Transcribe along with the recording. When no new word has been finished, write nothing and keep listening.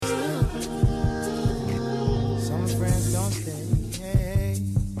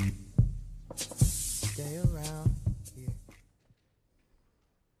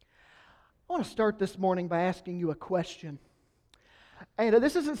start this morning by asking you a question. And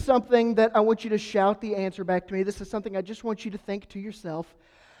this isn't something that I want you to shout the answer back to me. This is something I just want you to think to yourself.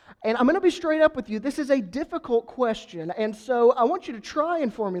 And I'm going to be straight up with you. This is a difficult question, and so I want you to try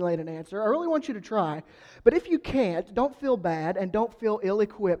and formulate an answer. I really want you to try. But if you can't, don't feel bad and don't feel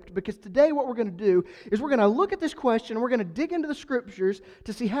ill-equipped, because today what we're going to do is we're going to look at this question, and we're going to dig into the Scriptures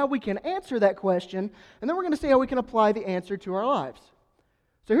to see how we can answer that question, and then we're going to see how we can apply the answer to our lives.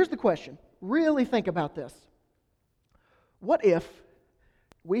 So here's the question. Really think about this. What if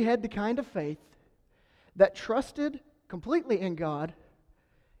we had the kind of faith that trusted completely in God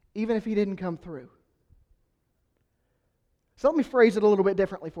even if He didn't come through? So let me phrase it a little bit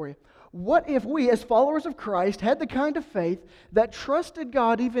differently for you. What if we, as followers of Christ, had the kind of faith that trusted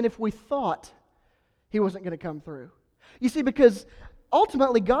God even if we thought He wasn't going to come through? You see, because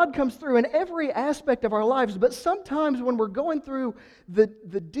ultimately God comes through in every aspect of our lives, but sometimes when we're going through the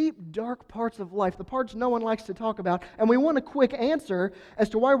deep, dark parts of life, the parts no one likes to talk about, and we want a quick answer as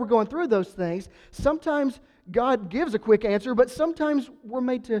to why we're going through those things, sometimes God gives a quick answer, but sometimes we're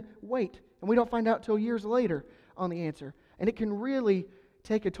made to wait, and we don't find out till years later on the answer. And it can really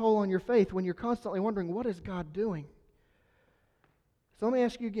take a toll on your faith when you're constantly wondering, what is God doing? So let me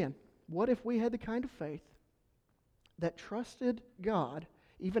ask you again, what if we had the kind of faith that trusted God,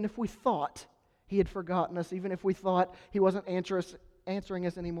 even if we thought He had forgotten us, even if we thought He wasn't answering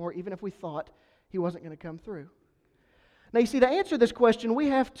us anymore, even if we thought He wasn't going to come through? Now, you see, to answer this question, we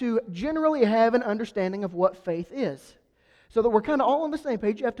have to generally have an understanding of what faith is. So that we're kind of all on the same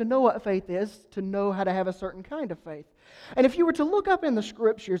page, you have to know what faith is to know how to have a certain kind of faith. And if you were to look up in the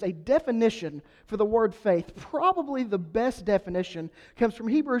Scriptures a definition for the word faith, probably the best definition comes from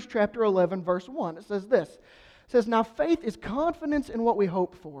Hebrews chapter 11, verse 1. It says this. It says, "Now faith is confidence in what we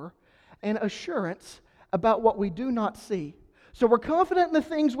hope for and assurance about what we do not see." So we're confident in the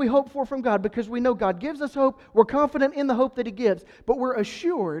things we hope for from God because we know God gives us hope. We're confident in the hope that He gives. But we're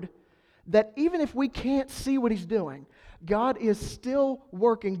assured that even if we can't see what He's doing, God is still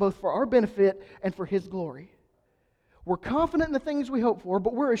working both for our benefit and for His glory. We're confident in the things we hope for,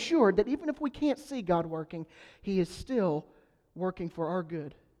 but we're assured that even if we can't see God working, He is still working for our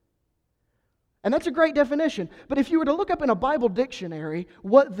good. And that's a great definition. But if you were to look up in a Bible dictionary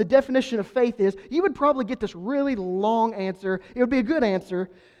what the definition of faith is, you would probably get this really long answer. It would be a good answer,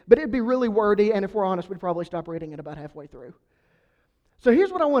 but it would be really wordy, and if we're honest, we'd probably stop reading it about halfway through. So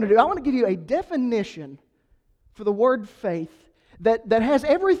here's what I want to do. I want to give you a definition for the word faith that has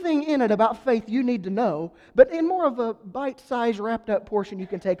everything in it about faith you need to know, but in more of a bite-sized, wrapped-up portion you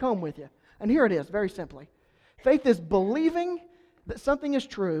can take home with you. And here it is, very simply. Faith is believing that something is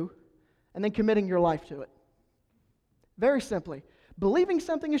true and then committing your life to it. Very simply, believing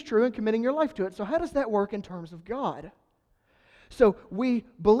something is true and committing your life to it. So how does that work in terms of God? So we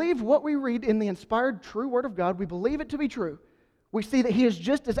believe what we read in the inspired true Word of God. We believe it to be true. We see that He is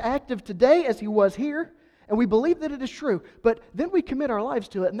just as active today as He was here, and we believe that it is true. But then we commit our lives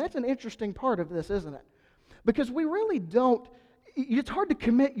to it, and that's an interesting part of this, isn't it? Because we really don't, it's hard to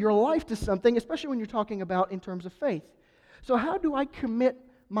commit your life to something, especially when you're talking about in terms of faith. So how do I commit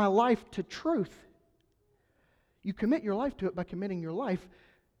my life to truth? You commit your life to it by committing your life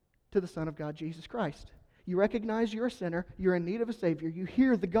to the Son of God, Jesus Christ. You recognize you're a sinner, you're in need of a Savior, you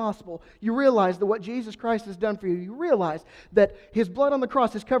hear the gospel, you realize that what Jesus Christ has done for you, you realize that His blood on the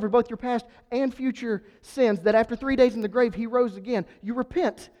cross has covered both your past and future sins, that after 3 days in the grave He rose again. You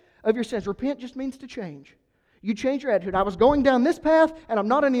repent of your sins. Repent just means to change. You change your attitude. I was going down this path, and I'm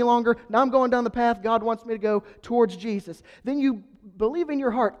not any longer. Now I'm going down the path God wants me to go towards Jesus. Then you believe in your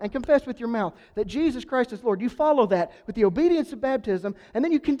heart and confess with your mouth that Jesus Christ is Lord. You follow that with the obedience of baptism, and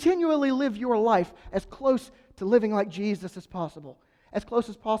then you continually live your life as close to living like Jesus as possible. As close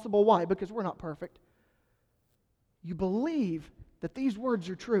as possible. Why? Because we're not perfect. You believe that these words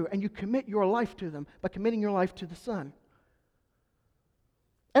are true, and you commit your life to them by committing your life to the Son.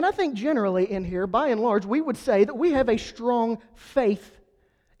 And I think generally in here, by and large, we would say that we have a strong faith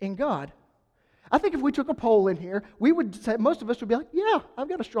in God. I think if we took a poll in here, we would say, most of us would be like, yeah, I've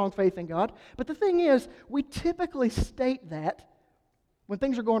got a strong faith in God. But the thing is, we typically state that when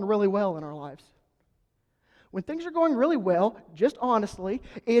things are going really well in our lives. When things are going really well, just honestly,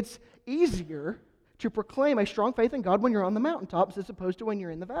 it's easier to proclaim a strong faith in God when you're on the mountaintops as opposed to when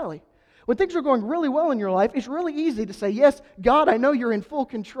you're in the valley. When things are going really well in your life, it's really easy to say, yes, God, I know you're in full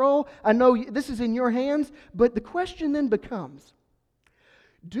control. I know this is in your hands. But the question then becomes,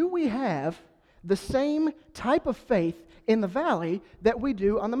 do we have the same type of faith in the valley that we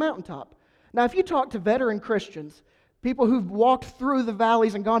do on the mountaintop? Now, if you talk to veteran Christians, people who've walked through the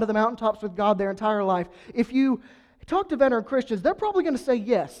valleys and gone to the mountaintops with God their entire life, if you talk to veteran Christians, they're probably going to say,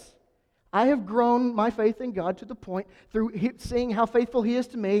 yes, I have grown my faith in God to the point, through seeing how faithful He is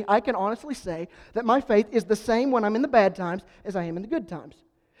to me, I can honestly say that my faith is the same when I'm in the bad times as I am in the good times.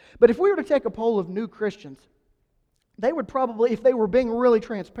 But if we were to take a poll of new Christians, they would probably, if they were being really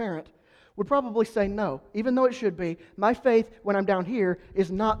transparent, would probably say no, even though it should be. My faith when I'm down here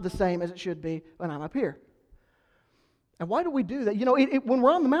is not the same as it should be when I'm up here. And why do we do that? You know, when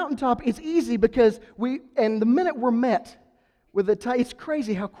we're on the mountaintop, it's easy because and the minute we're met with it's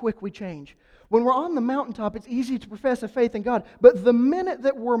crazy how quick we change. When we're on the mountaintop, it's easy to profess a faith in God. But the minute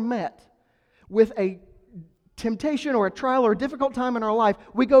that we're met with a temptation or a trial or a difficult time in our life,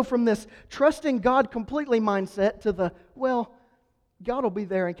 we go from this trusting God completely mindset to the, well, God will be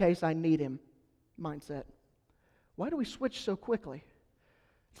there in case I need Him mindset. Why do we switch so quickly?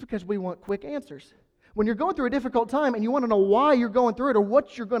 It's because we want quick answers. When you're going through a difficult time and you want to know why you're going through it or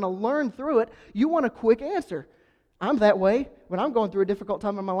what you're going to learn through it, you want a quick answer. I'm that way. When I'm going through a difficult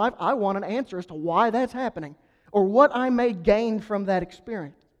time in my life, I want an answer as to why that's happening or what I may gain from that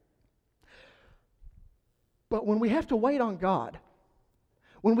experience. But when we have to wait on God,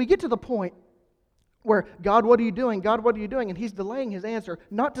 when we get to the point where, God, what are you doing? God, what are you doing? And He's delaying His answer,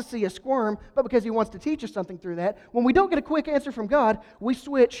 not to see us squirm, but because He wants to teach us something through that. When we don't get a quick answer from God, we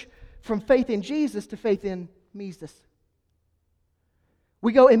switch from faith in Jesus to faith in Mesus.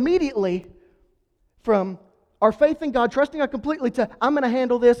 We go immediately from our faith in God, trusting God completely, to, I'm going to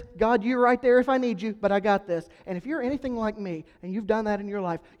handle this. God, you're right there if I need you, but I got this. And if you're anything like me, and you've done that in your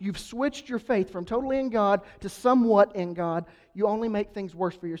life, you've switched your faith from totally in God to somewhat in God, you only make things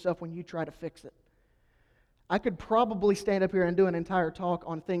worse for yourself when you try to fix it. I could probably stand up here and do an entire talk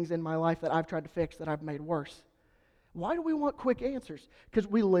on things in my life that I've tried to fix that I've made worse. Why do we want quick answers? Because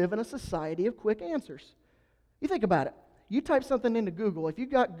we live in a society of quick answers. You think about it. You type something into Google. If you've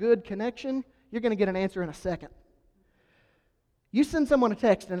got good connection, you're going to get an answer in a second. You send someone a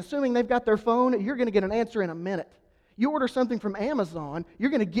text, and assuming they've got their phone, you're going to get an answer in a minute. You order something from Amazon, you're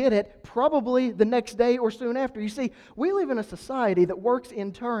going to get it probably the next day or soon after. You see, we live in a society that works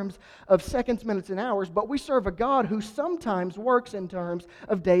in terms of seconds, minutes, and hours, but we serve a God who sometimes works in terms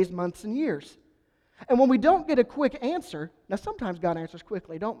of days, months, and years. And when we don't get a quick answer, now sometimes God answers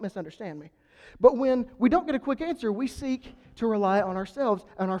quickly, don't misunderstand me. But when we don't get a quick answer, we seek to rely on ourselves,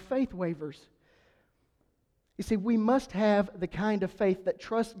 and our faith wavers. You see, we must have the kind of faith that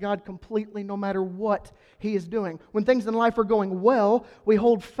trusts God completely no matter what He is doing. When things in life are going well, we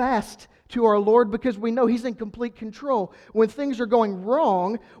hold fast to our Lord because we know He's in complete control. When things are going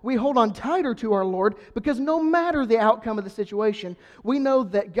wrong, we hold on tighter to our Lord because no matter the outcome of the situation, we know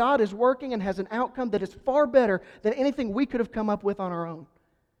that God is working and has an outcome that is far better than anything we could have come up with on our own.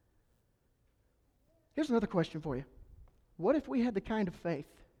 Here's another question for you. What if we had the kind of faith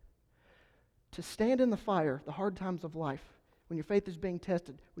to stand in the fire, the hard times of life, when your faith is being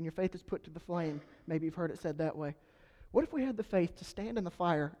tested, when your faith is put to the flame? Maybe you've heard it said that way. What if we had the faith to stand in the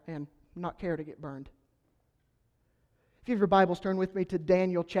fire and not care to get burned? If you have your Bibles, turn with me to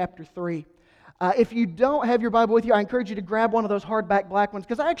Daniel chapter 3. If you don't have your Bible with you, I encourage you to grab one of those hardback black ones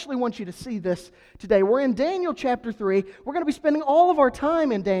because I actually want you to see this today. We're in Daniel chapter 3. We're going to be spending all of our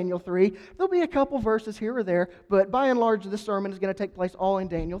time in Daniel 3. There'll be a couple verses here or there, but by and large, this sermon is going to take place all in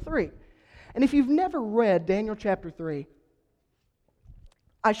Daniel 3. And if you've never read Daniel chapter 3,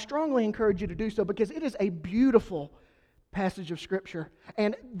 I strongly encourage you to do so because it is a beautiful passage of Scripture.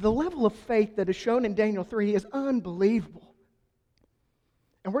 And the level of faith that is shown in Daniel 3 is unbelievable.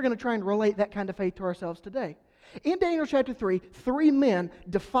 And we're going to try and relate that kind of faith to ourselves today. In Daniel chapter 3, 3 men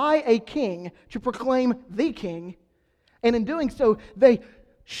defy a king to proclaim the king. And in doing so, they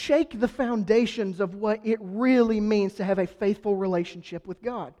shake the foundations of what it really means to have a faithful relationship with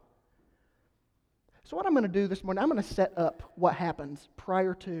God. So what I'm going to do this morning, I'm going to set up what happens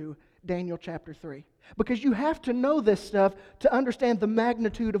prior to Daniel chapter 3. Because you have to know this stuff to understand the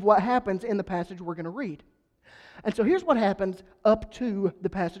magnitude of what happens in the passage we're going to read. And so here's what happens up to the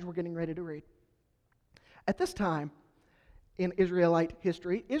passage we're getting ready to read. At this time in Israelite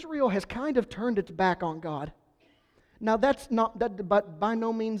history, Israel has kind of turned its back on God. Now but by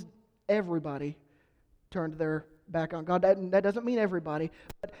no means everybody turned their back on God. That doesn't mean everybody.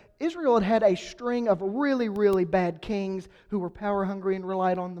 But Israel had a string of really, really bad kings who were power hungry and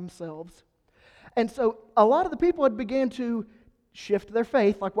relied on themselves. And so a lot of the people had began to shift their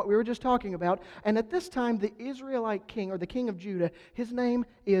faith, like what we were just talking about. And at this time, the Israelite king, or the king of Judah, his name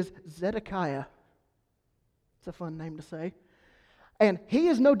is Zedekiah. It's a fun name to say. And he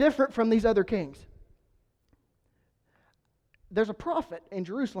is no different from these other kings. There's a prophet in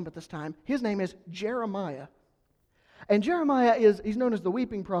Jerusalem at this time. His name is Jeremiah. And Jeremiah he's known as the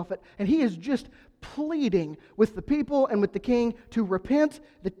weeping prophet, and he is just pleading with the people and with the king to repent,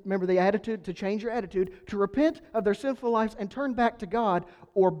 remember the attitude, to change your attitude, to repent of their sinful lives and turn back to God,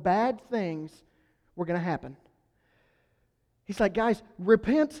 or bad things were going to happen. He's like, guys,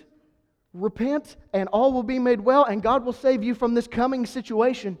 repent, and all will be made well, and God will save you from this coming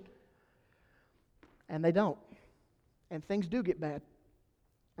situation. And they don't. And things do get bad.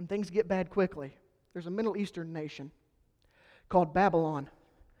 And things get bad quickly. There's a Middle Eastern nation called Babylon.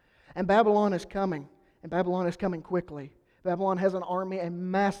 And Babylon is coming. And Babylon is coming quickly. Babylon has an army, a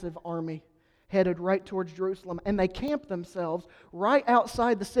massive army, headed right towards Jerusalem. And they camp themselves right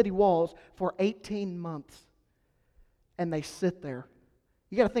outside the city walls for 18 months. And they sit there.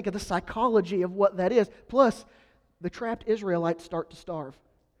 You got to think of the psychology of what that is. Plus, the trapped Israelites start to starve.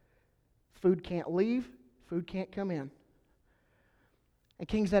 Food can't leave, food can't come in. And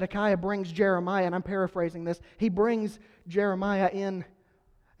King Zedekiah brings Jeremiah, and I'm paraphrasing this, he brings Jeremiah in.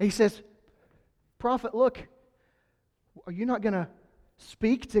 He says, prophet, look, are you not going to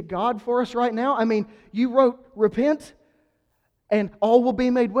speak to God for us right now? I mean, you wrote, repent, and all will be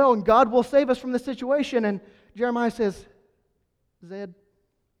made well, and God will save us from the situation. And Jeremiah says, Zed,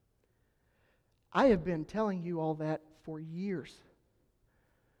 I have been telling you all that for years.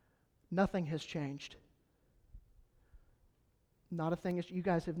 Nothing has changed. Not a thing. You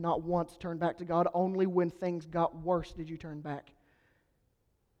guys have not once turned back to God. Only when things got worse did you turn back.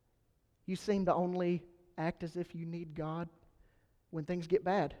 You seem to only act as if you need God when things get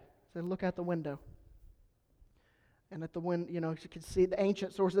bad. So look out the window. And at the window, you can see the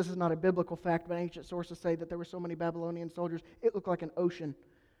ancient sources. This is not a biblical fact, but ancient sources say that there were so many Babylonian soldiers, it looked like an ocean.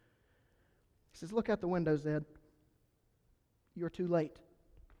 He says, look out the window, Zed. You're too late.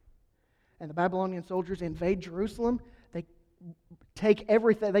 And the Babylonian soldiers invade Jerusalem. They take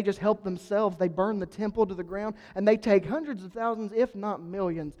everything. They just help themselves. They burn the temple to the ground. And they take hundreds of thousands, if not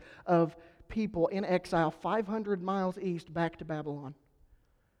millions, of people in exile 500 miles east back to Babylon.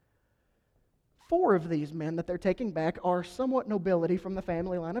 4 of these men that they're taking back are somewhat nobility from the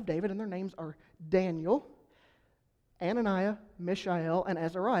family line of David, and their names are Daniel, Ananiah, Mishael, and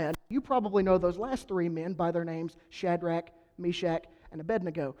Azariah. You probably know those last 3 men by their names, Shadrach, Meshach, and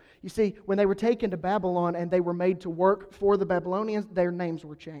Abednego. You see, when they were taken to Babylon and they were made to work for the Babylonians, their names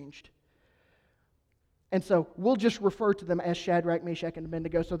were changed. And so we'll just refer to them as Shadrach, Meshach, and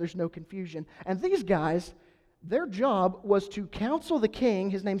Abednego so there's no confusion. And these guys, their job was to counsel the king.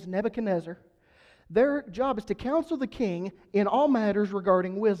 His name's Nebuchadnezzar. Their job is to counsel the king in all matters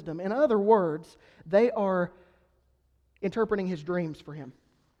regarding wisdom. In other words, they are interpreting his dreams for him.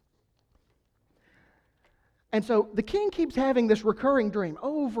 And so the king keeps having this recurring dream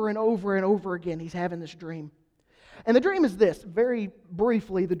over and over and over again. He's having this dream. And the dream is this. Very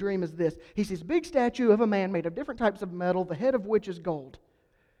briefly, the dream is this. He sees a big statue of a man made of different types of metal, the head of which is gold.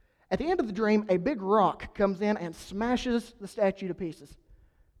 At the end of the dream, a big rock comes in and smashes the statue to pieces.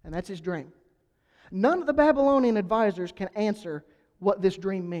 And that's his dream. None of the Babylonian advisors can answer what this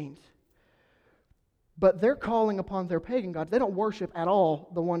dream means. But they're calling upon their pagan gods. They don't worship at all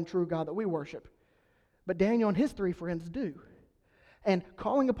the one true God that we worship. But Daniel and his 3 friends do. And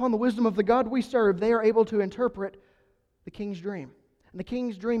calling upon the wisdom of the God we serve, they are able to interpret the king's dream. And the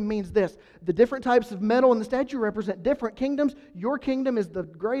king's dream means this. The different types of metal in the statue represent different kingdoms. Your kingdom is the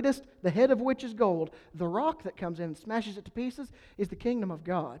greatest, the head of which is gold. The rock that comes in and smashes it to pieces is the kingdom of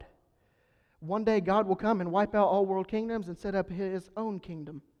God. One day God will come and wipe out all world kingdoms and set up his own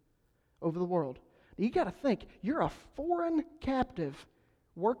kingdom over the world. You got to think, you're a foreign captive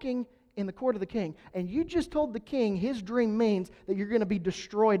working in the court of the king, and you just told the king his dream means that you're going to be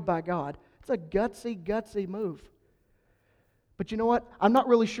destroyed by God. It's a gutsy move. But you know what? I'm not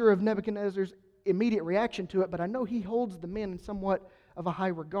really sure of Nebuchadnezzar's immediate reaction to it, but I know he holds the men in somewhat of a high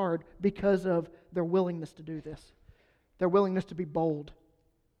regard because of their willingness to do this, their willingness to be bold.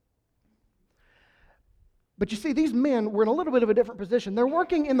 But you see, these men were in a little bit of a different position. They're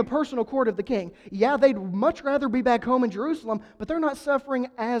working in the personal court of the king. Yeah, they'd much rather be back home in Jerusalem, but they're not suffering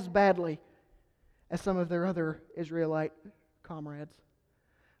as badly as some of their other Israelite comrades.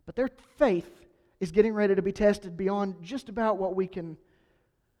 But their faith is getting ready to be tested beyond just about what we can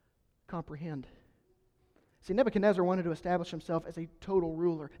comprehend. See, Nebuchadnezzar wanted to establish himself as a total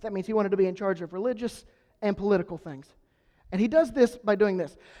ruler. That means he wanted to be in charge of religious and political things. And he does this by doing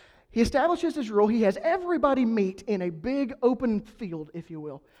this. He establishes his rule. He has everybody meet in a big open field, if you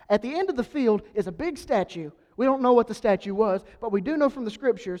will. At the end of the field is a big statue. We don't know what the statue was, but we do know from the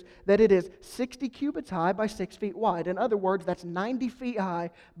scriptures that it is 60 cubits high by 6 feet wide. In other words, that's 90 feet high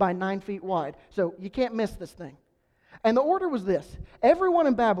by 9 feet wide. So you can't miss this thing. And the order was this: everyone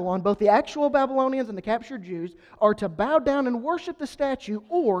in Babylon, both the actual Babylonians and the captured Jews, are to bow down and worship the statue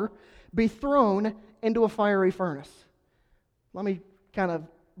or be thrown into a fiery furnace. Let me kind of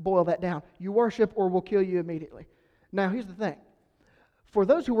boil that down. You worship or we'll kill you immediately. Now, here's the thing. For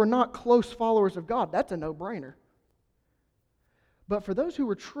those who were not close followers of God, that's a no-brainer. But for those who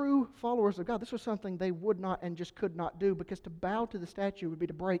were true followers of God, this was something they would not and just could not do, because to bow to the statue would be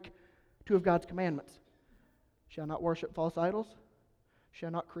to break two of God's commandments. Shall not worship false idols.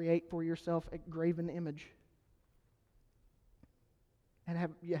 Shall not create for yourself a graven image.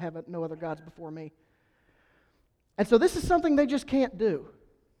 And you have no other gods before me. And so this is something they just can't do.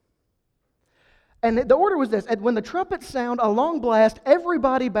 And the order was this: and when the trumpets sound a long blast,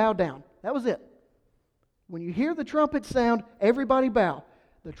 everybody bow down. That was it. When you hear the trumpet sound, everybody bow.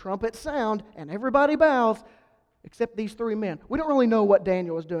 The trumpets sound and everybody bows, except these three men. We don't really know what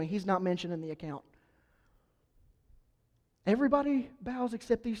Daniel was doing. He's not mentioned in the account. Everybody bows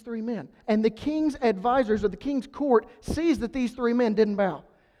except these three men. And the king's advisors, or the king's court, sees that these three men didn't bow.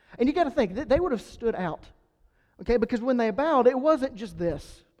 And you got to think, they would have stood out. Okay, because when they bowed, it wasn't just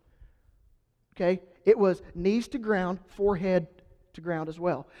this. Okay, it was knees to ground, forehead to ground as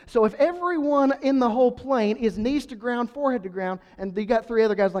well. So if everyone in the whole plain is knees to ground, forehead to ground, and you got three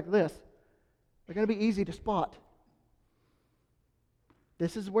other guys like this, they're going to be easy to spot.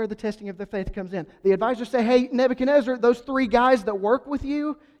 This is where the testing of their faith comes in. The advisors say, hey, Nebuchadnezzar, those three guys that work with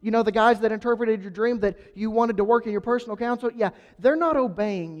you, you know, the guys that interpreted your dream that you wanted to work in your personal counsel, yeah, they're not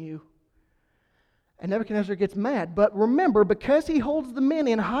obeying you. And Nebuchadnezzar gets mad. But remember, because he holds the men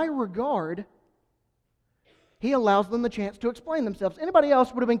in high regard, he allows them the chance to explain themselves. Anybody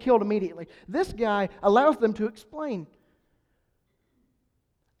else would have been killed immediately. This guy allows them to explain.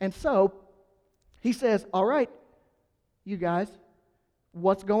 And so, he says, all right, you guys,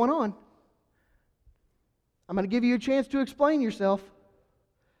 what's going on? I'm going to give you a chance to explain yourself.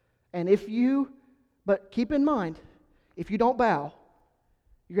 And but keep in mind, if you don't bow,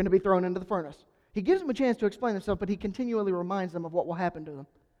 you're going to be thrown into the furnace. He gives them a chance to explain themselves, but he continually reminds them of what will happen to them.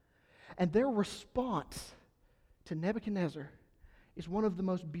 And their response to Nebuchadnezzar is one of the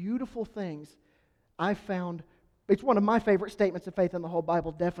most beautiful things I've found. It's one of my favorite statements of faith in the whole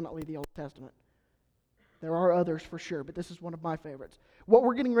Bible, definitely the Old Testament. There are others for sure, but this is one of my favorites. What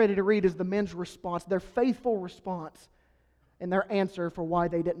we're getting ready to read is the men's response, their faithful response, and their answer for why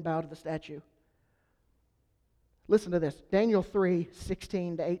they didn't bow to the statue. Listen to this. Daniel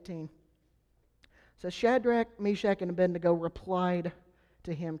 3:16-18 says, Shadrach, Meshach, and Abednego replied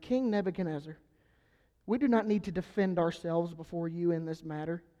to him, King Nebuchadnezzar, we do not need to defend ourselves before you in this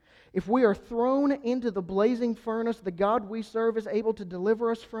matter. If we are thrown into the blazing furnace, the God we serve is able to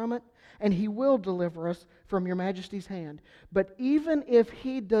deliver us from it, and he will deliver us from your majesty's hand. But even if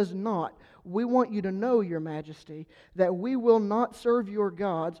he does not, we want you to know, your majesty, that we will not serve your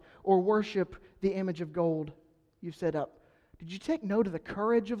gods or worship the image of gold you've set up. Did you take note of the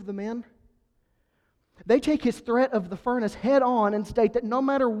courage of the men? They take his threat of the furnace head on and state that no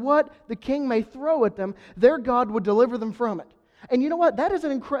matter what the king may throw at them, their God would deliver them from it. And you know what? That is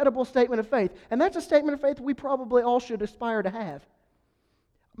an incredible statement of faith. And that's a statement of faith we probably all should aspire to have.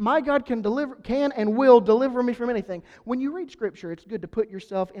 My God can and will deliver me from anything. When you read Scripture, it's good to put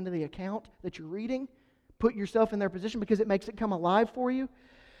yourself into the account that you're reading. Put yourself in their position because it makes it come alive for you.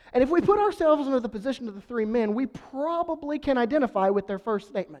 And if we put ourselves into the position of the three men, we probably can identify with their first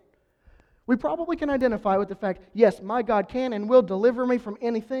statement. We probably can identify with the fact, yes, my God can and will deliver me from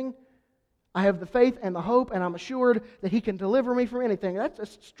anything. I have the faith and the hope, and I'm assured that he can deliver me from anything. That's a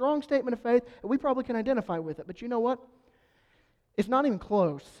strong statement of faith, and we probably can identify with it. But you know what? It's not even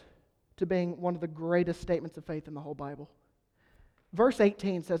close to being one of the greatest statements of faith in the whole Bible. Verse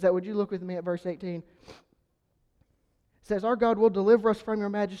 18 says that. Would you look with me at verse 18? It says, our God will deliver us from your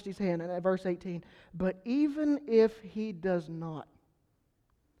majesty's hand. And at verse 18, but even if he does not,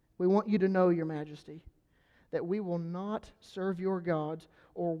 we want you to know, your majesty, that we will not serve your gods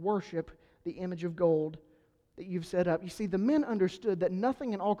or worship the image of gold that you've set up. You see, the men understood that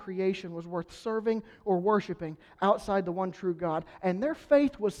nothing in all creation was worth serving or worshiping outside the one true God. And their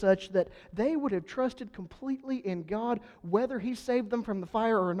faith was such that they would have trusted completely in God whether he saved them from the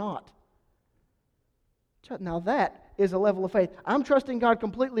fire or not. Now that is a level of faith. I'm trusting God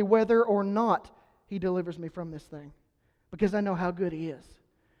completely whether or not he delivers me from this thing, because I know how good he is.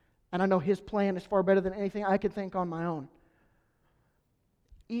 And I know his plan is far better than anything I could think on my own.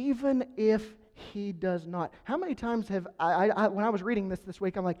 Even if he does not. How many times have I when I was reading this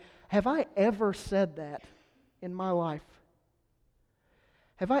week, I'm like, have I ever said that in my life?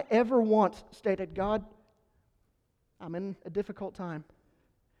 Have I ever once stated, God, I'm in a difficult time.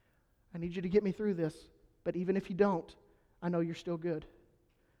 I need you to get me through this. But even if you don't, I know you're still good.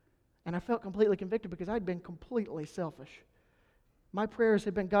 And I felt completely convicted because I'd been completely selfish. My prayers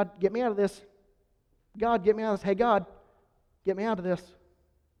had been, God, get me out of this. God, get me out of this. Hey, God, get me out of this.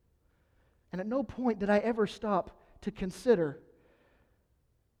 And at no point did I ever stop to consider,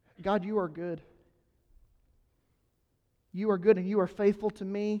 God, you are good. You are good and you are faithful to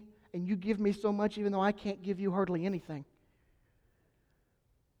me, and you give me so much even though I can't give you hardly anything.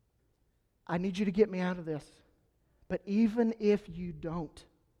 I need you to get me out of this. But even if you don't,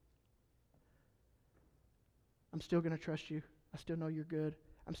 I'm still going to trust you. I still know you're good.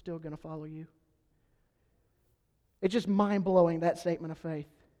 I'm still going to follow you. It's just mind-blowing, that statement of faith.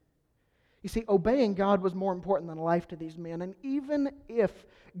 You see, obeying God was more important than life to these men. And even if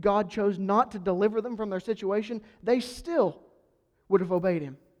God chose not to deliver them from their situation, they still would have obeyed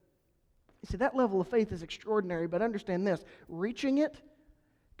Him. You see, that level of faith is extraordinary, but understand this, reaching it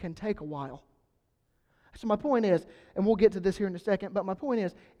can take a while. So my point is, and we'll get to this here in a second, but my point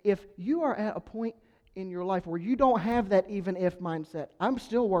is, if you are at a point in your life where you don't have that even-if mindset, I'm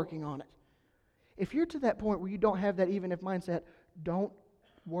still working on it. If you're to that point where you don't have that even-if mindset, don't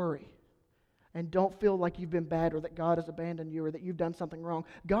worry. And don't feel like you've been bad or that God has abandoned you or that you've done something wrong.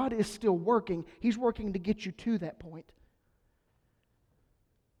 God is still working. He's working to get you to that point.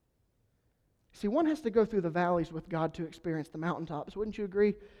 See, one has to go through the valleys with God to experience the mountaintops. Wouldn't you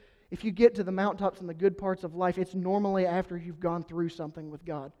agree? If you get to the mountaintops and the good parts of life, it's normally after you've gone through something with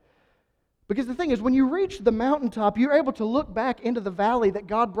God. Because the thing is, when you reach the mountaintop, you're able to look back into the valley that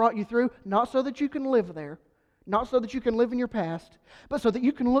God brought you through, not so that you can live there, not so that you can live in your past, but so that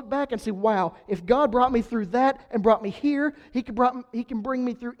you can look back and say, wow, if God brought me through that and brought me here, He can bring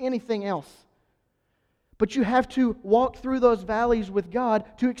me through anything else. But you have to walk through those valleys with God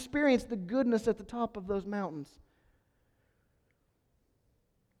to experience the goodness at the top of those mountains.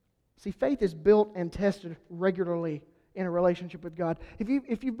 See, faith is built and tested regularly in a relationship with God.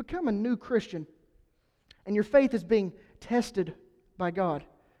 If you've become a new Christian and your faith is being tested by God,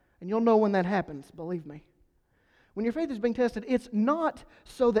 and you'll know when that happens, believe me. When your faith is being tested, it's not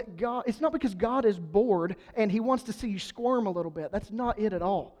because God is bored and He wants to see you squirm a little bit. That's not it at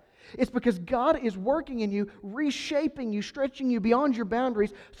all. It's because God is working in you, reshaping you, stretching you beyond your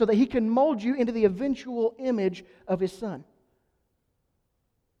boundaries so that He can mold you into the eventual image of His Son.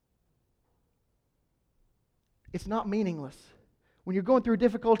 It's not meaningless. When you're going through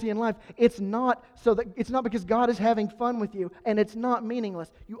difficulty in life, it's not because God is having fun with you, and it's not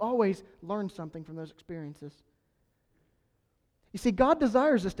meaningless. You always learn something from those experiences. You see, God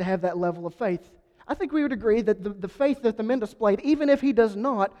desires us to have that level of faith. I think we would agree that the faith that the men displayed, even if He does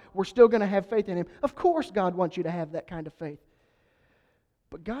not, we're still going to have faith in Him. Of course God wants you to have that kind of faith.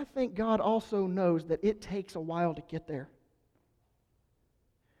 But I think God also knows that it takes a while to get there.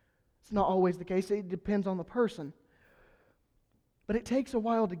 It's not always the case. It depends on the person. But it takes a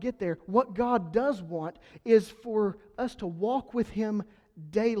while to get there. What God does want is for us to walk with Him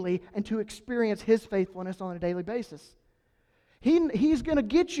daily and to experience His faithfulness on a daily basis. He's going to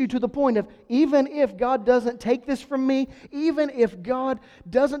get you to the point of, even if God doesn't take this from me, even if God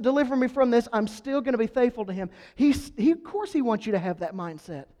doesn't deliver me from this, I'm still going to be faithful to Him. Of course He wants you to have that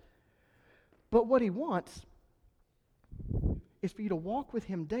mindset. But what He wants is for you to walk with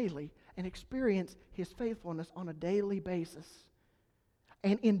Him daily and experience His faithfulness on a daily basis.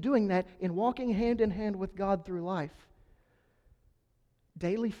 And in doing that, in walking hand in hand with God through life,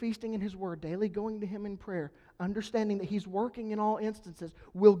 daily feasting in His Word, daily going to Him in prayer, understanding that He's working in all instances,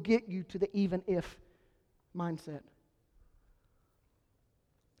 will get you to the even-if mindset.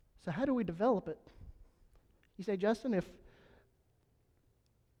 So how do we develop it? You say, Justin,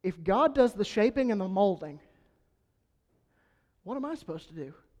 if God does the shaping and the molding, what am I supposed to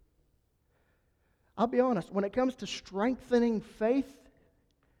do? I'll be honest, when it comes to strengthening faith,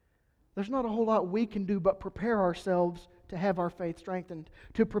 there's not a whole lot we can do but prepare ourselves to have our faith strengthened,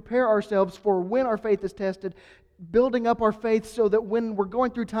 to prepare ourselves for when our faith is tested, building up our faith so that when we're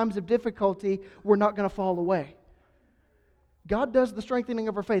going through times of difficulty, we're not going to fall away. God does the strengthening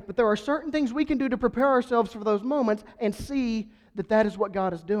of our faith, but there are certain things we can do to prepare ourselves for those moments and see that that is what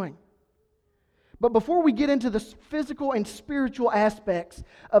God is doing. But before we get into the physical and spiritual aspects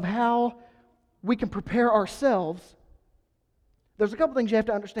of how we can prepare ourselves, there's a couple things you have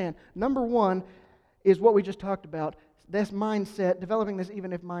to understand. Number one is what we just talked about. This mindset, developing this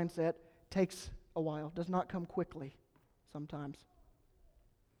even-if mindset, takes a while, does not come quickly sometimes.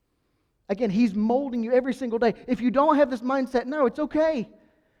 Again, He's molding you every single day. If you don't have this mindset now, it's okay.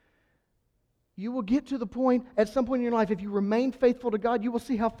 You will get to the point, at some point in your life, if you remain faithful to God, you will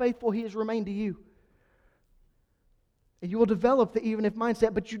see how faithful He has remained to you. And you will develop the even if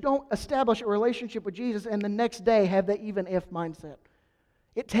mindset, but you don't establish a relationship with Jesus and the next day have that even if mindset.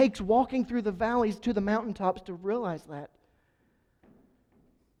 It takes walking through the valleys to the mountaintops to realize that.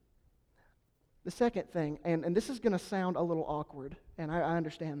 The second thing, and this is going to sound a little awkward, and I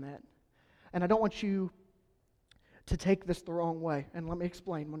understand that. And I don't want you to take this the wrong way. And let me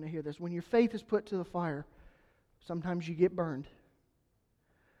explain when I hear this. When your faith is put to the fire, sometimes you get burned.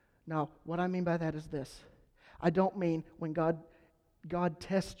 Now, what I mean by that is this. I don't mean when God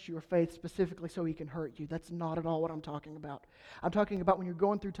tests your faith specifically so He can hurt you. That's not at all what I'm talking about. I'm talking about when you're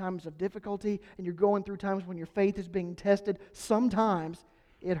going through times of difficulty and you're going through times when your faith is being tested. Sometimes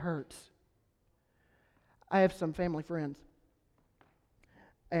it hurts. I have some family friends.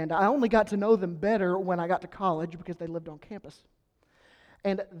 And I only got to know them better when I got to college because they lived on campus.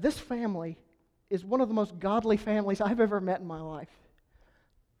 And this family is one of the most godly families I've ever met in my life.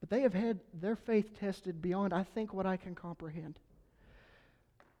 But they have had their faith tested beyond, I think, what I can comprehend.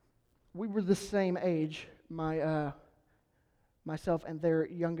 We were the same age, myself and their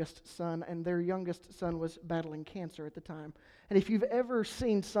youngest son, and their youngest son was battling cancer at the time. And if you've ever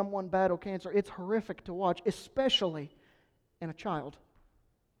seen someone battle cancer, it's horrific to watch, especially in a child.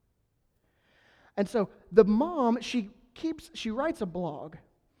 And so the mom, she writes a blog.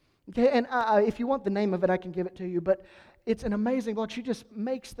 Okay, and if you want the name of it, I can give it to you, but it's an amazing blog. She just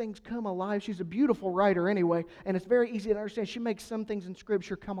makes things come alive. She's a beautiful writer anyway, and it's very easy to understand. She makes some things in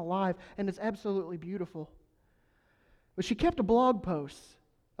Scripture come alive, and it's absolutely beautiful. But she kept a blog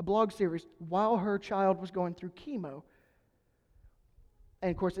series, while her child was going through chemo. And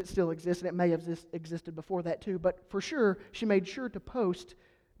of course, it still exists, and it may have existed before that too, but for sure, she made sure to post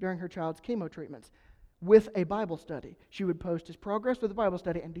during her child's chemo treatments with a Bible study. She would post his progress with a Bible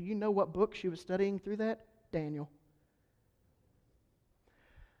study, and do you know what book she was studying through that? Daniel.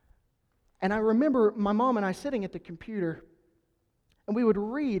 And I remember my mom and I sitting at the computer, and we would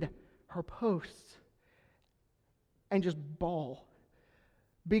read her posts and just bawl.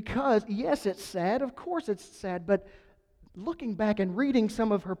 Because, yes, it's sad. Of course it's sad. But looking back and reading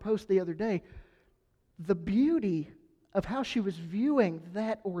some of her posts the other day, the beauty of how she was viewing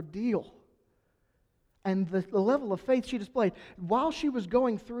that ordeal and the level of faith she displayed while she was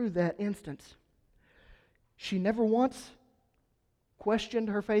going through that instance, she never once questioned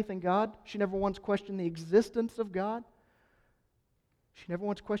her faith in God. She never once questioned the existence of God. She never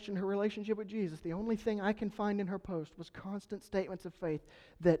once questioned her relationship with Jesus. The only thing I can find in her post was constant statements of faith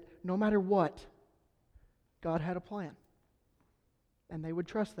that no matter what, God had a plan. And they would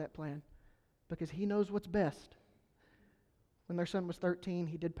trust that plan because He knows what's best. When their son was 13,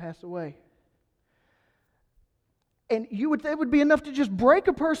 he did pass away. And that would be enough to just break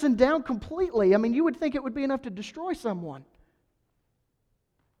a person down completely. I mean, you would think it would be enough to destroy someone.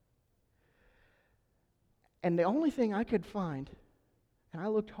 And the only thing I could find, and I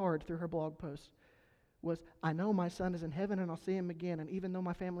looked hard through her blog posts, was, I know my son is in heaven and I'll see him again. And even though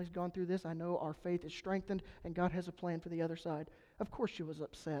my family's gone through this, I know our faith is strengthened and God has a plan for the other side. Of course she was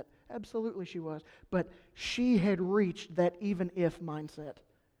upset. Absolutely she was. But she had reached that even if mindset.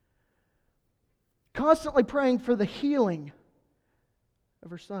 Constantly praying for the healing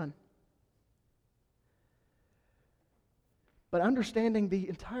of her son. But understanding the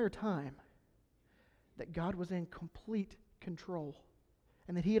entire time that God was in complete control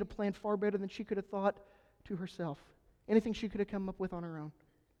and that He had a plan far better than she could have thought to herself. Anything she could have come up with on her own.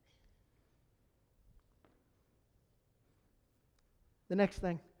 The next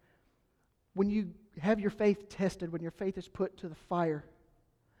thing, when you have your faith tested, when your faith is put to the fire,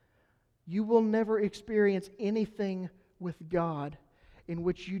 you will never experience anything with God in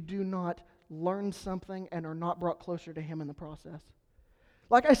which you do not learn something and are not brought closer to Him in the process.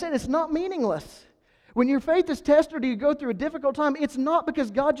 Like I said, it's not meaningless. When your faith is tested or you go through a difficult time, it's not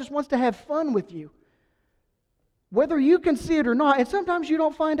because God just wants to have fun with you. Whether you can see it or not, and sometimes you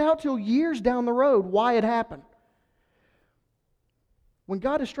don't find out till years down the road why it happened. When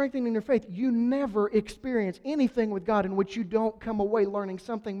God is strengthening your faith, you never experience anything with God in which you don't come away learning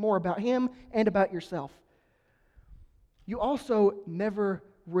something more about Him and about yourself. You also never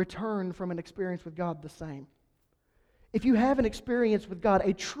return from an experience with God the same. If you have an experience with God,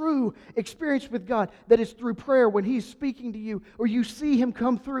 a true experience with God that is through prayer when He's speaking to you, or you see Him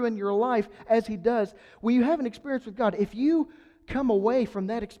come through in your life as He does, when you have an experience with God, if you come away from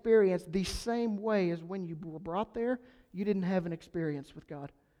that experience the same way as when you were brought there, you didn't have an experience with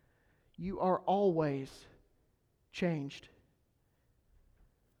God. You are always changed.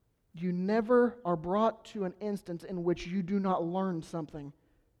 You never are brought to an instance in which you do not learn something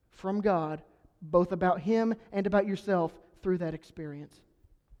from God, both about Him and about yourself through that experience.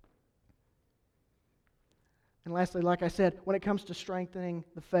 And lastly, like I said, when it comes to strengthening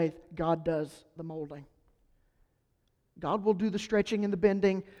the faith, God does the molding. God will do the stretching and the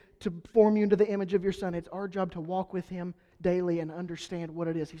bending to form you into the image of your Son. It's our job to walk with Him daily and understand what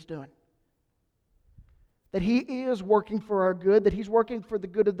it is He's doing. That He is working for our good, that He's working for the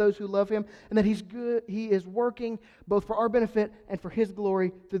good of those who love Him, and that He is working both for our benefit and for His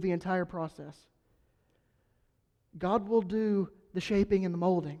glory through the entire process. God will do the shaping and the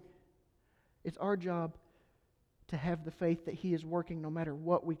molding. It's our job to have the faith that He is working no matter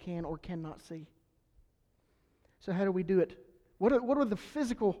what we can or cannot see. So how do we do it? What are the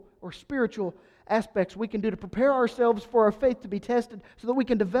physical or spiritual aspects we can do to prepare ourselves for our faith to be tested so that we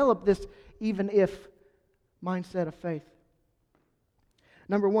can develop this even if mindset of faith?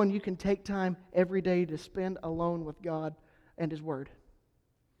 Number one, you can take time every day to spend alone with God and His Word.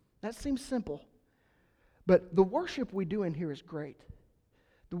 That seems simple, but the worship we do in here is great.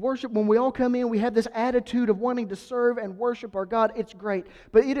 The worship, when we all come in, we have this attitude of wanting to serve and worship our God. It's great,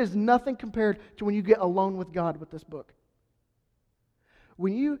 but it is nothing compared to when you get alone with God with this book.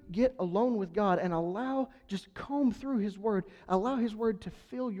 When you get alone with God and just comb through His Word, allow His Word to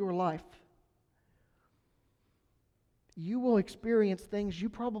fill your life, you will experience things you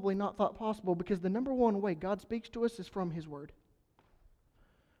probably not thought possible, because the number one way God speaks to us is from His Word.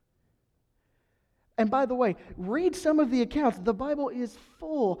 And by the way, read some of the accounts. The Bible is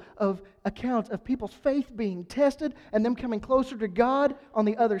full of accounts of people's faith being tested and them coming closer to God on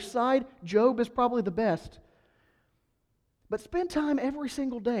the other side. Job is probably the best. But spend time every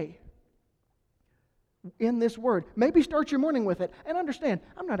single day in this Word. Maybe start your morning with it. And understand,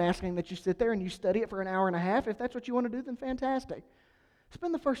 I'm not asking that you sit there and you study it for an hour and a half. If that's what you want to do, then fantastic.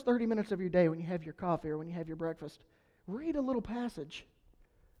 Spend the first 30 minutes of your day when you have your coffee or when you have your breakfast. Read a little passage.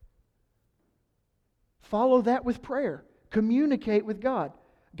 Follow that with prayer. Communicate with God.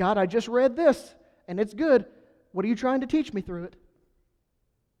 God, I just read this, and it's good. What are you trying to teach me through it?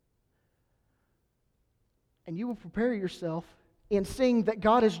 And you will prepare yourself in seeing that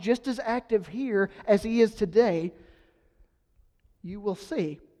God is just as active here as He is today. You will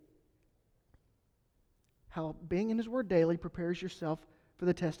see how being in His Word daily prepares yourself for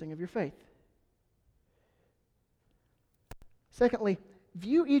the testing of your faith. Secondly,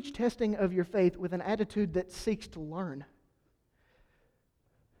 view each testing of your faith with an attitude that seeks to learn.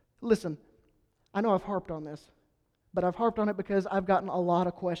 Listen, I know I've harped on this, but I've harped on it because I've gotten a lot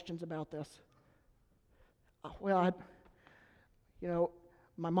of questions about this. Well,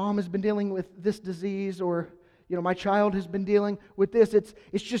 my mom has been dealing with this disease, or, my child has been dealing with this.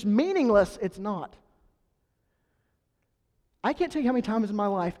 It's just meaningless. It's not. I can't tell you how many times in my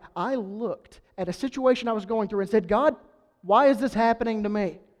life I looked at a situation I was going through and said, God, why is this happening to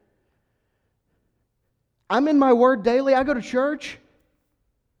me? I'm in my Word daily. I go to church.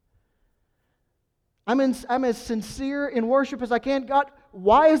 I'm as sincere in worship as I can. God,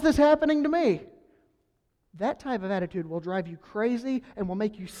 why is this happening to me? That type of attitude will drive you crazy and will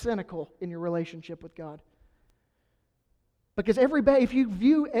make you cynical in your relationship with God. Because if you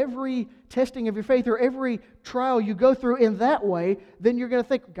view every testing of your faith or every trial you go through in that way, then you're going to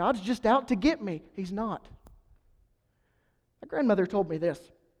think, God's just out to get me. He's not. My grandmother told me this.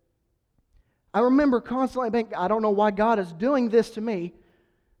 I remember constantly thinking, I don't know why God is doing this to me.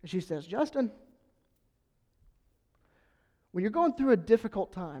 And she says, Justin, when you're going through a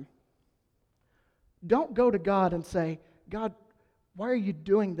difficult time, don't go to God and say, God, why are you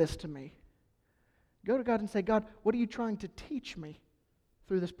doing this to me? Go to God and say, God, what are you trying to teach me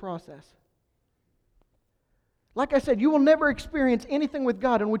through this process? Like I said, you will never experience anything with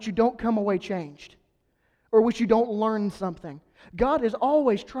God in which you don't come away changed, or which you don't learn something. God is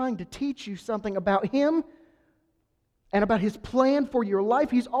always trying to teach you something about Him and about His plan for your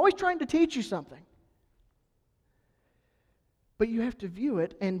life. He's always trying to teach you something. But you have to view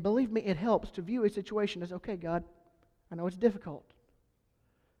it, and believe me, it helps to view a situation as, okay, God, I know it's difficult,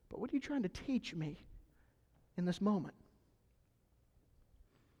 but what are you trying to teach me in this moment?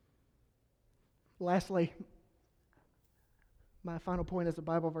 Lastly, my final point is a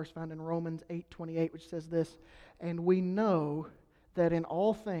Bible verse found in Romans 8:28, which says this, and we know that in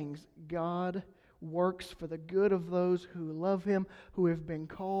all things God works for the good of those who love Him, who have been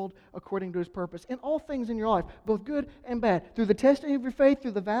called according to His purpose. In all things in your life, both good and bad, through the testing of your faith,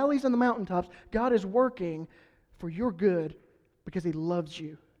 through the valleys and the mountaintops, God is working for your good because He loves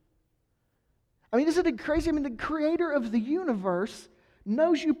you. I mean, isn't it crazy? I mean, the Creator of the universe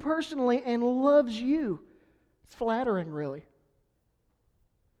knows you personally and loves you. It's flattering, really.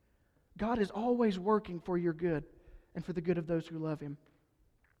 God is always working for your good and for the good of those who love Him.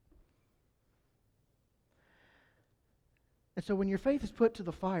 And so when your faith is put to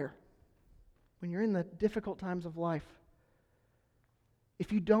the fire, when you're in the difficult times of life,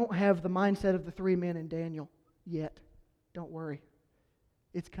 if you don't have the mindset of the three men in Daniel yet, don't worry.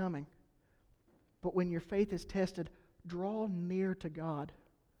 It's coming. But when your faith is tested, draw near to God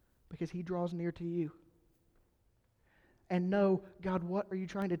because He draws near to you. And know, God, what are you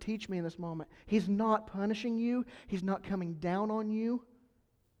trying to teach me in this moment? He's not punishing you. He's not coming down on you.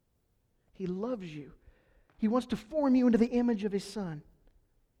 He loves you. He wants to form you into the image of His Son.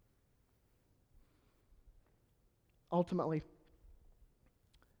 Ultimately,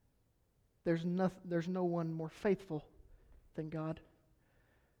 there's no one more faithful than God.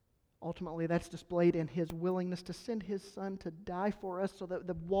 Ultimately, that's displayed in His willingness to send His Son to die for us so that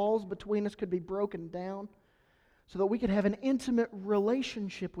the walls between us could be broken down, so that we could have an intimate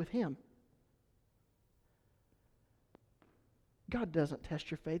relationship with Him. God doesn't test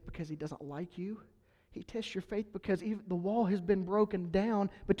your faith because He doesn't like you. He tests your faith because even the wall has been broken down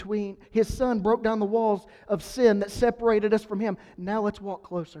between His Son broke down the walls of sin that separated us from Him. Now let's walk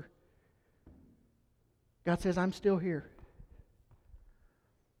closer. God says, I'm still here.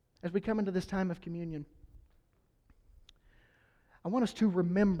 As we come into this time of communion, I want us to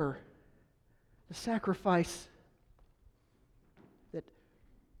remember the sacrifice that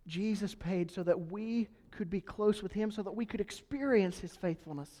Jesus paid so that we could be close with Him, so that we could experience His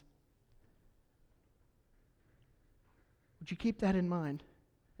faithfulness. Would you keep that in mind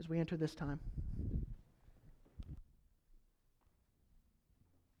as we enter this time?